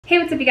Hey,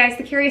 what's up you guys,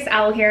 The Curious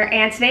Owl here,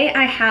 and today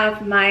I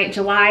have my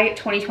July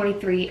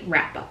 2023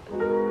 wrap up.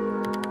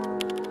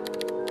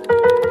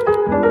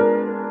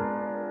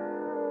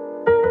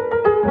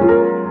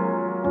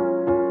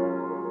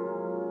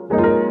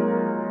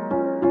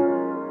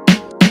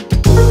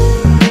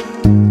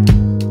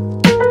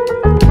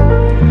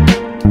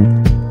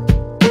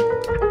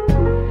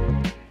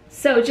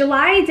 So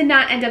July did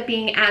not end up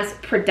being as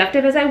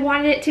productive as I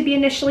wanted it to be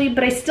initially,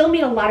 but I still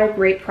made a lot of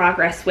great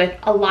progress with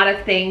a lot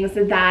of things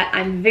that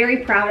I'm very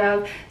proud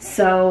of.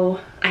 So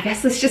I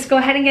guess let's just go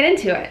ahead and get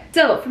into it.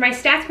 So for my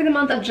stats for the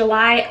month of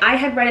July, I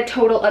had read a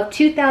total of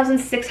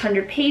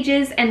 2,600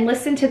 pages and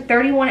listened to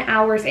 31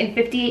 hours and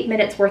 58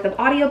 minutes worth of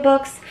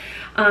audiobooks.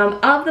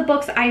 Of the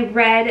books I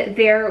read,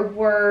 there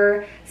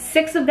were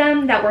 6 of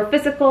them that were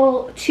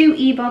physical, 2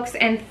 ebooks,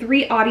 and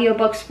 3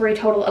 audiobooks for a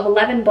total of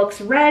 11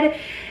 books read.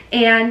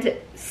 And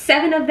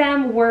 7 of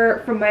them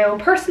were from my own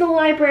personal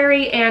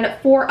library and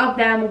 4 of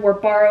them were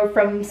borrowed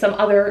from some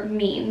other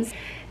means.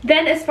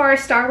 Then as far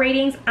as star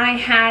ratings, I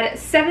had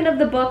 7 of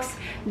the books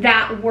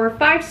that were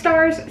 5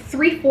 stars,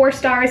 3 4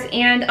 stars,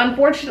 and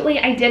unfortunately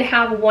I did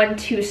have 1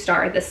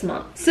 2-star this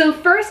month. So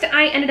first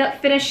I ended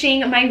up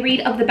finishing my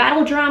read of The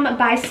Battle Drum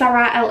by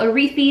Sara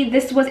El-Arifi.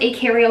 This was a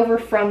carryover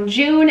from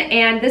June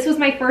and this was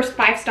my first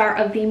 5-star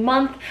of the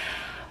month.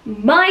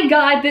 My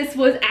god, this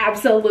was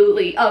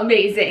absolutely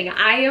amazing.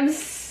 I am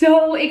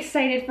so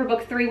excited for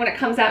book 3 when it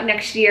comes out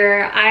next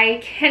year. I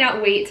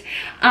cannot wait.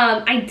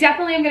 I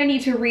definitely am going to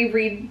need to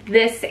reread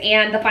this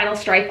and The Final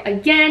Strife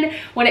again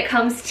when it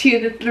comes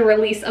to the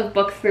release of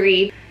book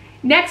 3.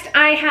 Next,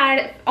 I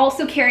had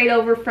also carried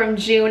over from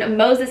June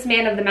Moses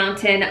Man of the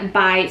Mountain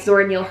by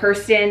Zora Neale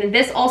Hurston.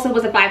 This also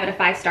was a 5 out of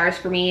 5 stars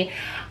for me.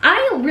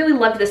 I really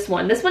loved this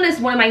one. This one is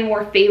one of my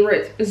more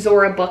favorite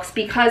Zora books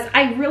because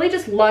I really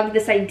just loved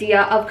this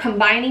idea of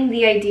combining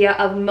the idea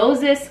of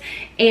Moses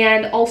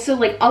and also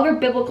like other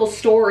biblical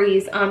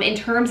stories in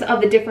terms of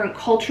the different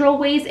cultural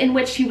ways in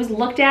which he was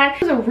looked at.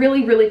 It was a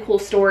really, really cool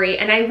story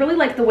and I really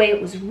liked the way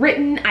it was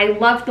written. I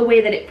loved the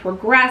way that it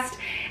progressed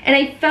and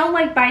I felt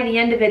like by the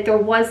end of it there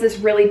was this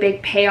really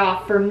big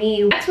payoff for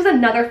me. Next was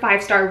another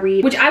 5-star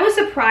read, which I was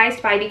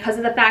surprised by because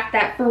of the fact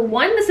that for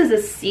one, this is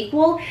a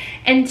sequel,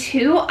 and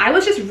 2, I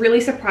was just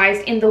really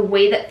surprised in the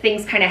way that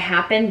things kind of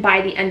happened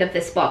by the end of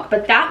this book.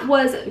 But that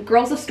was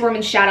Girls of Storm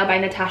and Shadow by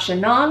Natasha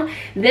Nong.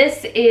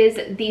 This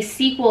is the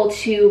sequel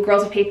to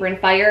Girls of Paper and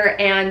Fire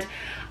and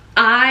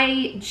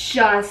I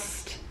just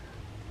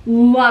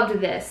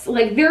loved this.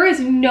 Like, there is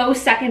no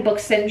second book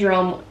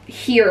syndrome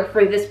here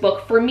for this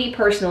book for me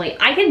personally.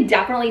 I can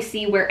definitely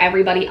see where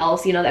everybody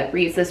else, you know, that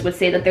reads this would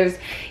say that there's,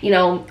 you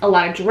know, a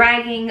lot of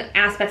dragging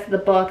aspects of the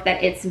book,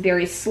 that it's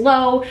very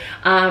slow.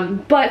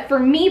 But for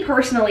me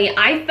personally,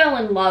 I fell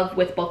in love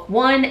with book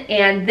 1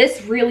 and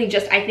this really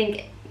just, I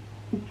think,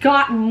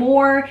 got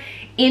more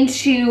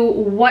into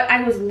what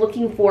I was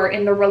looking for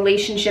in the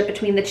relationship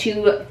between the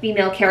 2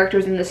 female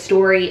characters in the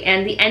story,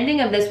 and the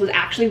ending of this was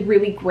actually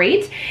really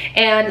great,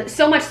 and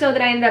so much so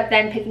that I ended up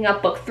then picking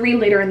up book 3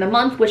 later in the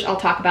month, which I'll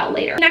talk about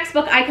later. The next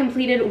book I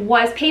completed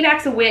was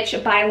Payback's a Witch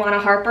by Lana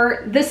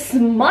Harper. The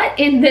smut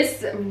in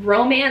this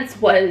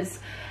romance was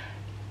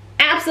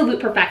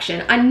absolute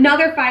perfection.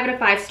 Another 5 out of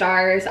 5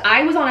 stars.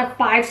 I was on a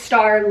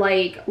 5-star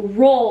like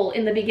roll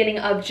in the beginning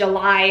of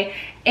July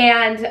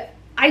and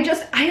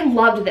I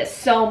loved this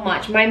so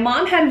much. My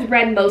mom had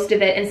read most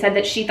of it and said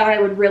that she thought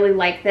I would really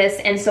like this,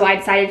 and so I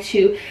decided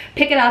to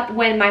pick it up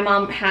when my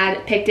mom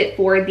had picked it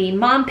for the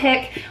mom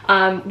pick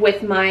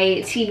with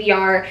my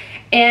TBR,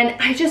 and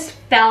I just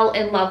fell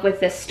in love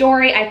with this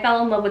story. I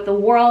fell in love with the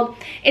world.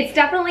 It's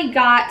definitely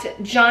got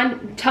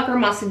John Tucker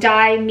Must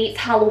Die meets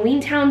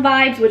Halloween Town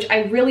vibes, which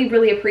I really,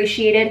 really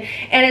appreciated,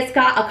 and it's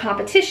got a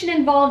competition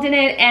involved in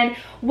it, and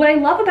what I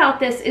love about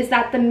this is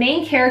that the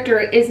main character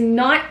is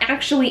not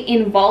actually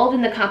involved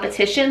in the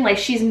competition. Like,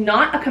 she's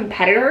not a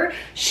competitor.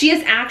 She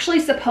is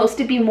actually supposed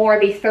to be more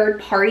of a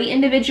third-party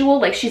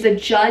individual. Like, she's a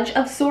judge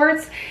of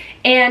sorts.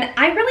 And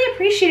I really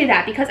appreciated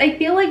that because I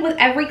feel like with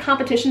every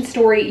competition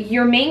story,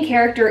 your main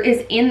character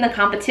is in the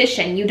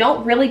competition. You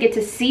don't really get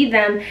to see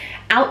them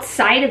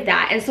outside of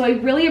that. And so I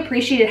really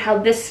appreciated how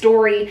this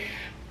story,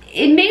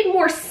 it made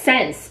more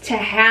sense to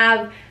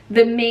have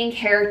the main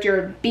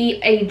character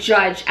be a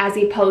judge as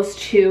opposed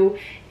to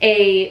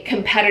a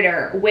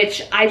competitor,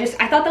 which I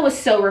thought that was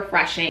so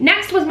refreshing.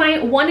 Next was my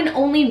one and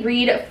only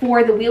read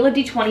for the Wheel of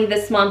D20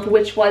 this month,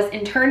 which was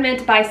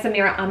Internment by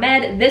Samira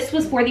Ahmed. This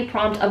was for the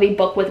prompt of a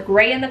book with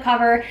gray in the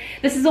cover.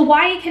 This is a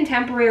YA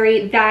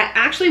contemporary that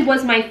actually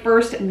was my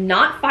first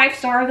not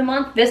 5-star of the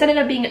month. This ended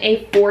up being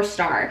a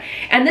 4-star.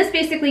 And this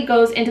basically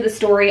goes into the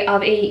story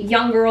of a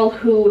young girl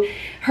who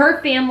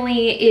her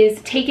family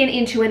is taken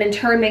into an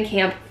internment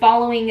camp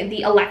following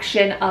the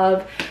election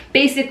of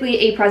basically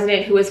a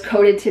president who is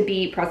coded to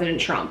be President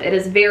Trump. It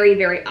is very,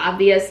 very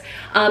obvious.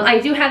 I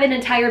do have an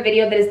entire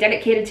video that is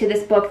dedicated to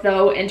this book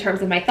though, in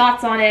terms of my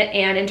thoughts on it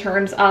and in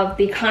terms of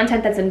the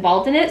content that's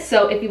involved in it.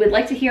 So if you would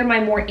like to hear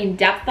my more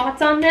in-depth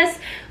thoughts on this,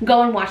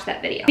 go and watch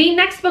that video. The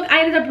next book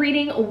I ended up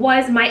reading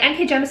was my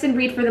N.K. Jemisin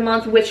read for the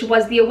month, which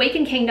was The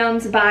Awakened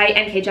Kingdoms by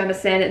N.K.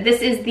 Jemisin.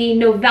 This is the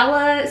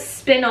novella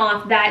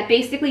spin-off that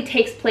basically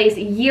takes place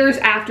years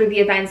after the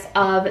events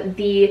of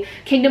the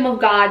Kingdom of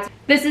God.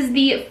 This is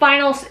the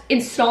final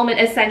installment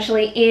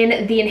essentially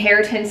in the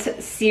Inheritance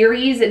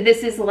series.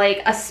 This is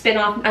like a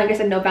spin-off, I guess,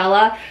 a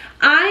novella.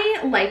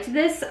 I liked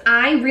this.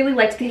 I really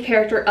liked the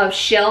character of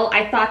Shill.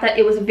 I thought that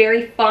it was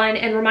very fun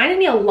and reminded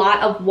me a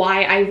lot of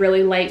why I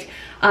really liked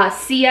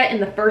Sia in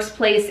the first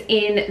place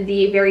in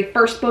the very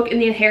first book in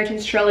the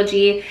Inheritance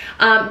trilogy.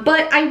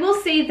 But I will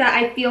say that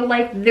I feel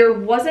like there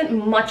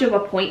wasn't much of a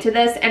point to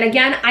this. And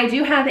again, I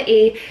do have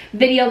a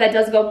video that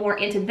does go more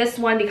into this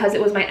one because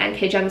it was my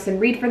N.K. Jemisin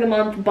read for the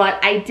month, but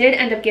I did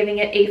end up giving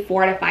it a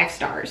 4 out of 5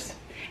 stars.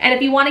 And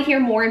if you want to hear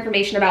more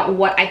information about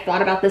what I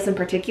thought about this in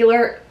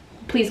particular,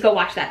 please go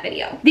watch that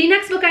video. The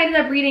next book I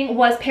ended up reading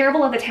was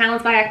Parable of the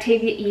Talents by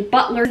Octavia E.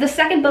 Butler. The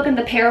second book in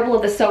the Parable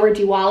of the Sower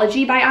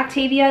duology by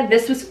Octavia.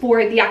 This was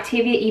for the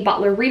Octavia E.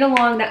 Butler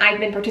read-along that I've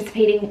been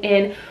participating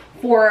in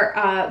for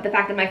the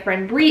fact that my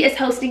friend Bree is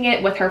hosting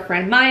it with her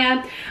friend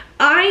Maya.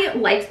 I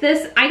liked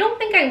this. I don't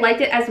think I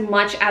liked it as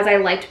much as I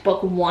liked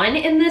book 1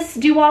 in this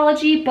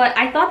duology, but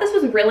I thought this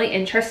was really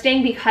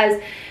interesting because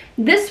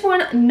this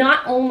one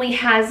not only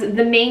has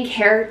the main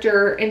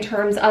character in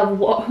terms of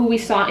who we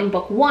saw in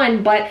book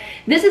 1, but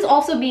this is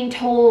also being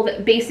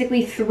told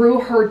basically through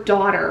her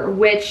daughter,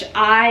 which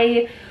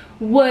I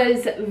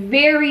was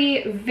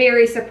very,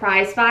 very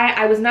surprised by.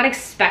 I was not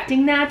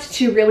expecting that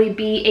to really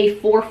be a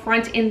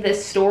forefront in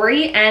this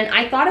story, and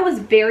I thought it was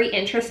very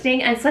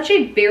interesting and such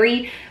a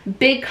very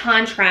big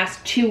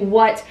contrast to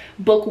what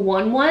book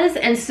 1 was,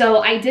 and so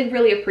I did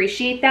really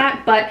appreciate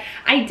that. But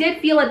I did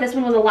feel like this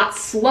one was a lot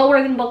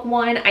slower than book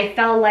 1. I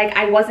felt like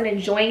I wasn't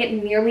enjoying it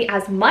nearly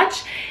as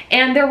much,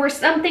 and there were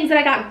some things that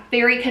I got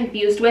very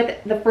confused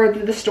with the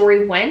further the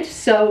story went.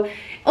 So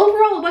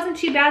overall, it wasn't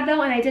too bad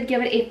though, and I did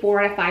give it a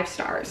 4 out of 5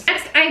 stars.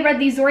 Next, I read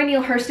the Zora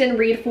Neale Hurston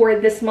read for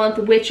this month,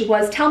 which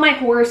was Tell My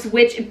Horse,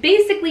 which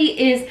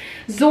basically is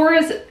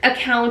Zora's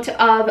account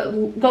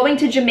of going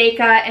to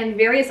Jamaica and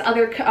various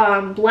other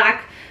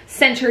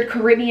Black-centered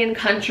Caribbean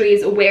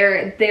countries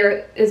where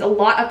there is a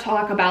lot of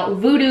talk about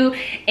voodoo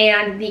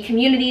and the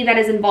community that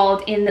is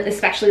involved in,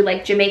 especially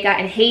like Jamaica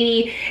and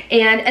Haiti.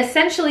 And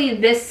essentially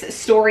this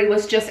story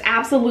was just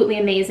absolutely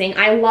amazing.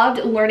 I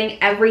loved learning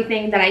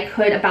everything that I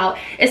could about,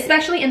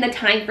 especially in the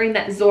time frame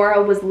that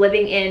Zora was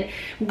living in,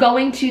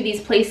 going to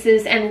these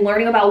places and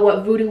learning about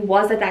what voodoo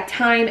was at that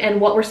time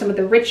and what were some of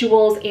the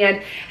rituals,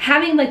 and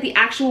having like the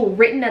actual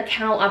written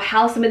account of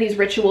how some of these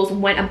rituals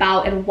went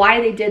about and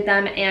why they did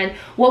them and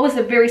what was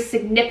a very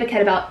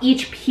significant about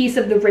each piece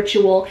of the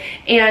ritual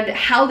and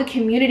how the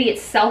community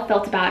itself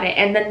felt about it,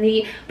 and then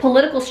the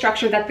political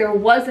structure that there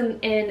was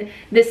in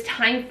this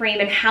time frame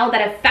and how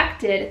that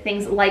affected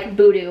things like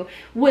voodoo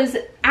was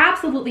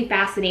absolutely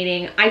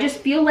fascinating. I just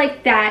feel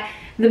like that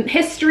the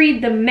history,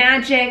 the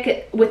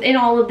magic within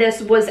all of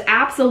this was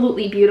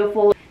absolutely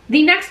beautiful.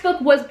 The next book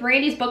was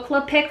Brandy's book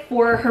club pick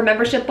for her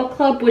membership book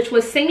club, which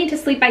was Sing Me to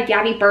Sleep by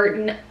Gabby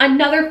Burton,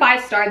 another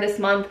 5-star this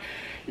month.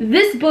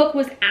 This book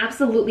was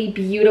absolutely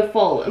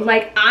beautiful.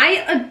 Like,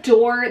 I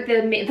adore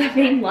the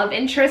main love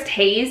interest,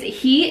 Hayes.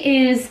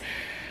 He is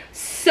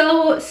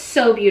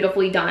so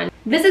beautifully done.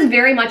 This is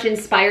very much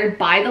inspired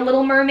by The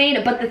Little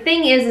Mermaid, but the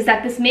thing is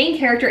that this main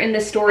character in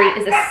this story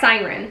is a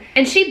siren,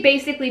 and she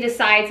basically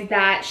decides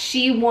that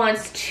she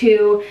wants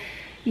to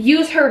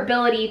use her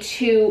ability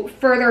to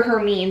further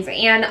her means,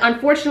 and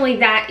unfortunately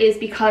that is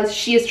because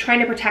she is trying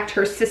to protect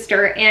her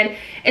sister. And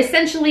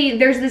essentially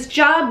there's this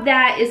job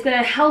that is going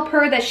to help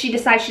her that she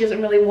decides she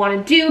doesn't really want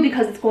to do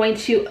because it's going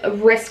to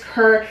risk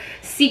her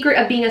secret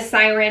of being a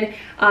siren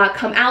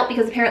come out,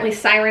 because apparently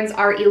sirens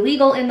are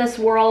illegal in this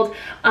world.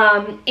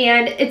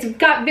 And it's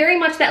got very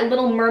much that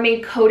Little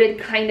Mermaid coded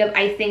kind of,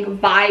 I think,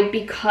 vibe,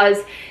 because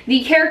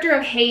the character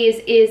of Hayes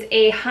is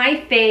a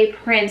high fae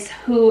prince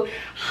who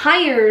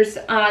hires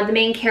the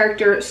main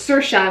character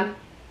Saoirse,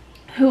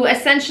 who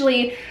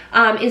essentially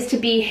is to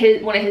be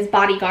one of his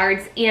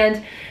bodyguards,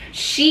 and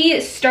she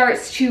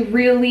starts to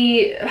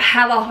really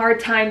have a hard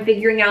time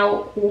figuring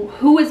out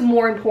who is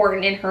more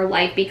important in her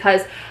life,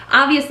 because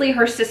obviously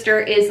her sister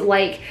is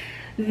like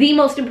the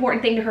most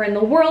important thing to her in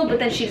the world, but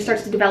then she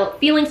starts to develop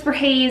feelings for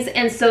Hayes,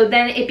 and so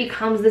then it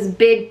becomes this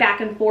big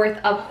back and forth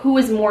of who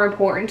is more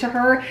important to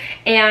her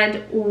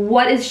and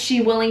what is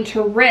she willing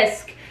to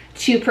risk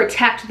to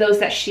protect those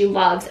that she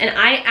loves. And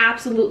I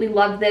absolutely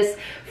love this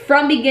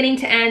from beginning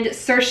to end.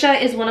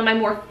 Saoirse is one of my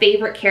more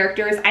favorite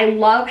characters. I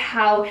love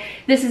how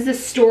this is a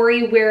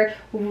story where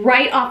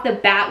right off the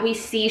bat we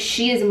see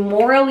she is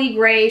morally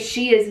gray.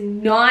 She is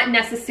not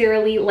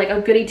necessarily like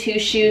a goody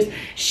two-shoes.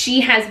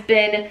 She has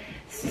been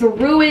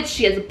through it.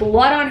 She has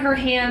blood on her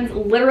hands,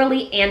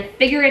 literally and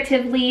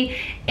figuratively,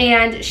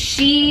 and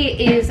she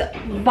is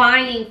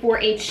vying for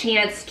a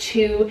chance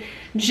to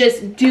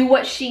just do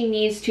what she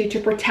needs to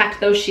protect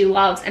those she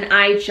loves, and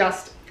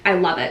I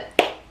love it.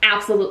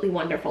 Absolutely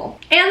wonderful.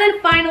 And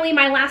then finally,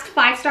 my last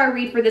 5-star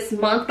read for this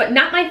month, but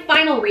not my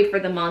final read for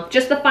the month,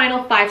 just the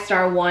final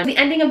 5-star one. The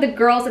ending of the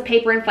Girls of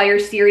Paper and Fire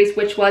series,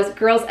 which was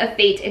Girls of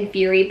Fate and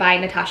Fury by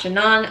Natasha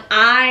Nong.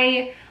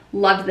 I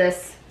loved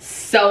this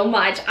so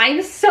much.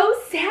 I'm so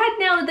sad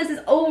now that this is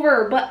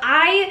over, but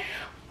I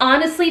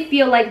honestly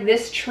feel like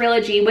this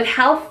trilogy, with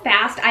how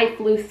fast I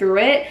flew through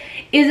it,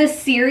 is a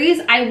series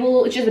I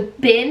will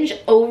just binge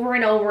over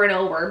and over and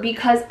over,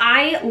 because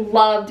I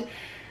loved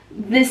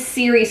this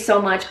series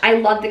so much. I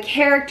love the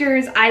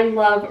characters. I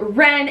love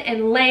Ren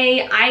and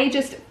Lei. I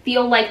just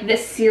feel like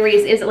this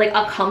series is like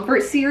a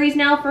comfort series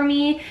now for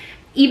me.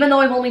 Even though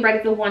I've only read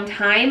it the one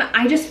time,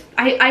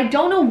 I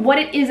don't know what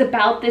it is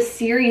about this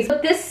series,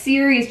 but this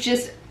series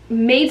just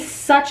made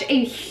such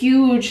a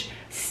huge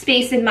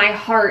space in my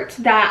heart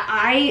that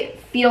I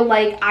feel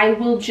like I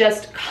will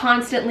just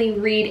constantly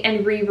read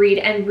and reread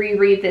and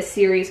reread this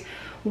series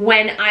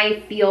when I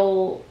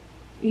feel,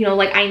 you know,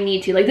 like I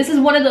need to. Like, this is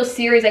one of those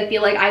series I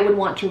feel like I would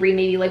want to read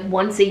maybe like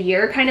once a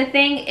year kind of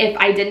thing if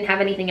I didn't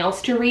have anything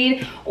else to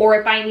read, or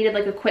if I needed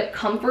like a quick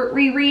comfort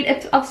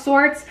reread of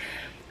sorts.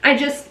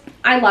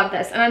 I love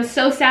this, and I'm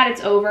so sad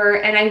it's over,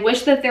 and I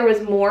wish that there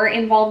was more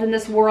involved in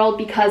this world,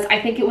 because I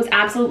think it was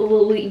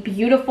absolutely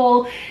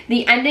beautiful.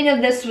 The ending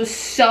of this was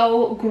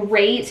so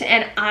great,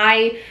 and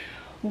I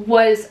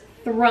was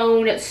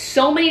thrown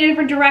so many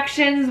different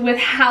directions with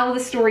how the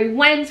story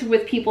went,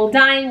 with people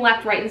dying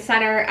left, right, and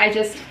center.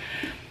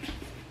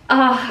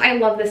 I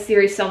love this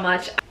series so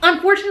much.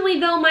 Unfortunately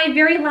though, my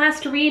very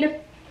last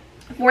read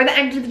for the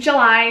end of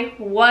July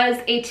was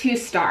a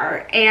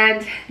 2-star,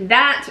 and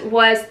that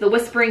was The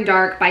Whispering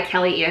Dark by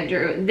Kelly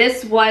Andrew.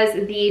 This was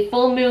the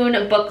full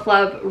moon book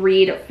club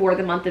read for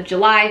the month of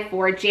July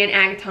for Jan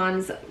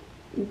Agaton's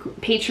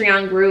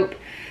Patreon group.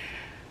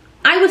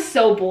 I was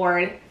so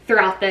bored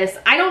throughout this.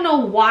 I don't know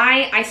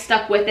why I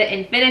stuck with it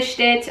and finished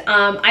it.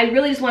 I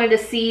really just wanted to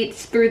see it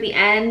through the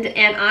end,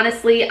 and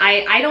honestly,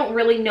 I don't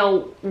really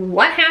know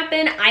what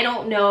happened. I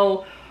don't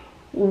know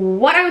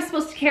what I was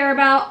supposed to care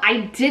about.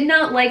 I did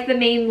not like the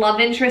main love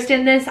interest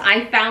in this.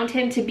 I found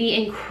him to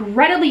be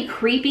incredibly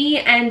creepy,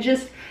 and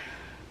just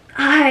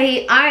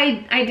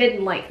I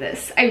didn't like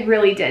this. I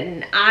really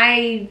didn't.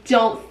 I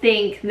don't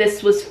think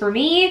this was for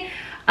me.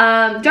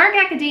 Dark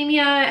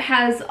Academia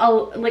has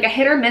like a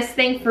hit or miss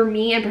thing for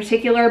me in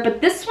particular, but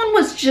this one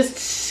was just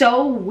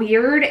so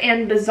weird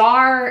and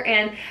bizarre,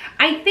 and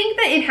I think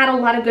that it had a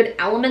lot of good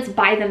elements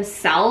by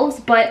themselves,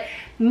 but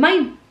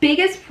my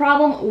biggest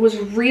problem was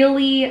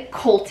really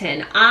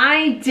Colton.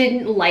 I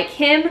didn't like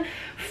him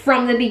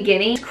from the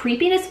beginning. His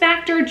creepiness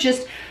factor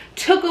just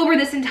took over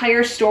this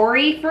entire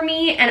story for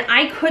me, and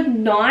I could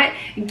not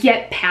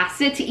get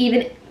past it to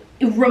even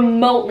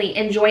remotely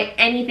enjoy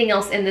anything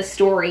else in this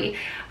story.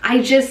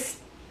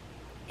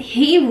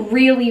 He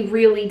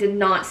really did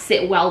not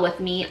sit well with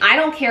me. I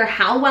don't care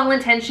how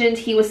well-intentioned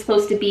he was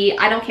supposed to be.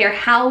 I don't care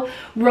how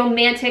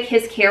romantic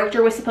his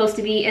character was supposed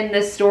to be in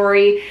this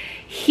story.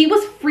 He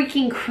was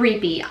freaking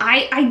creepy.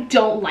 I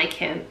don't like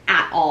him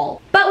at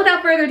all. But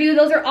without further ado,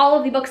 those are all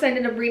of the books I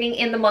ended up reading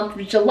in the month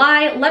of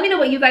July. Let me know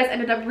what you guys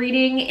ended up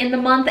reading in the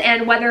month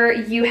and whether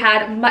you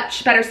had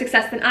much better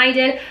success than I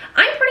did.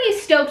 I'm pretty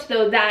stoked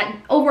though that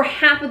over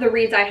half of the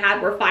reads I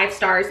had were 5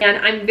 stars, and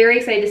I'm very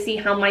excited to see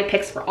how my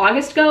picks for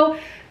August go,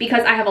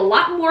 because I have a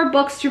lot more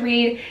books to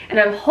read, and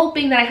I'm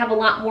hoping that I have a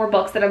lot more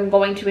books that I'm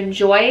going to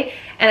enjoy.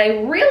 And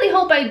I really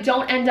hope I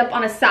don't end up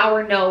on a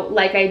sour note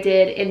like I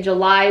did in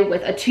July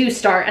with a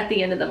 2-star at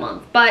the end of the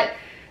month. But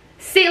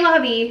c'est la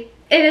vie.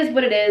 It is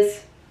what it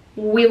is.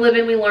 We live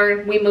and we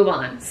learn, we move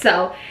on.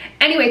 So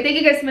anyway,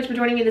 thank you guys so much for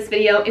joining me in this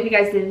video. If you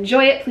guys did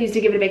enjoy it, please do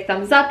give it a big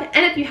thumbs up.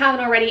 And if you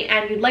haven't already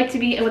and you'd like to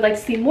be and would like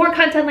to see more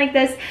content like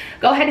this,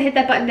 go ahead and hit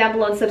that button down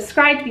below and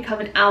subscribe to become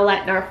an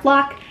owlet in our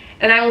flock.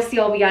 And I will see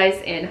all of you guys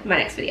in my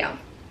next video.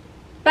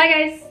 Bye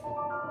guys!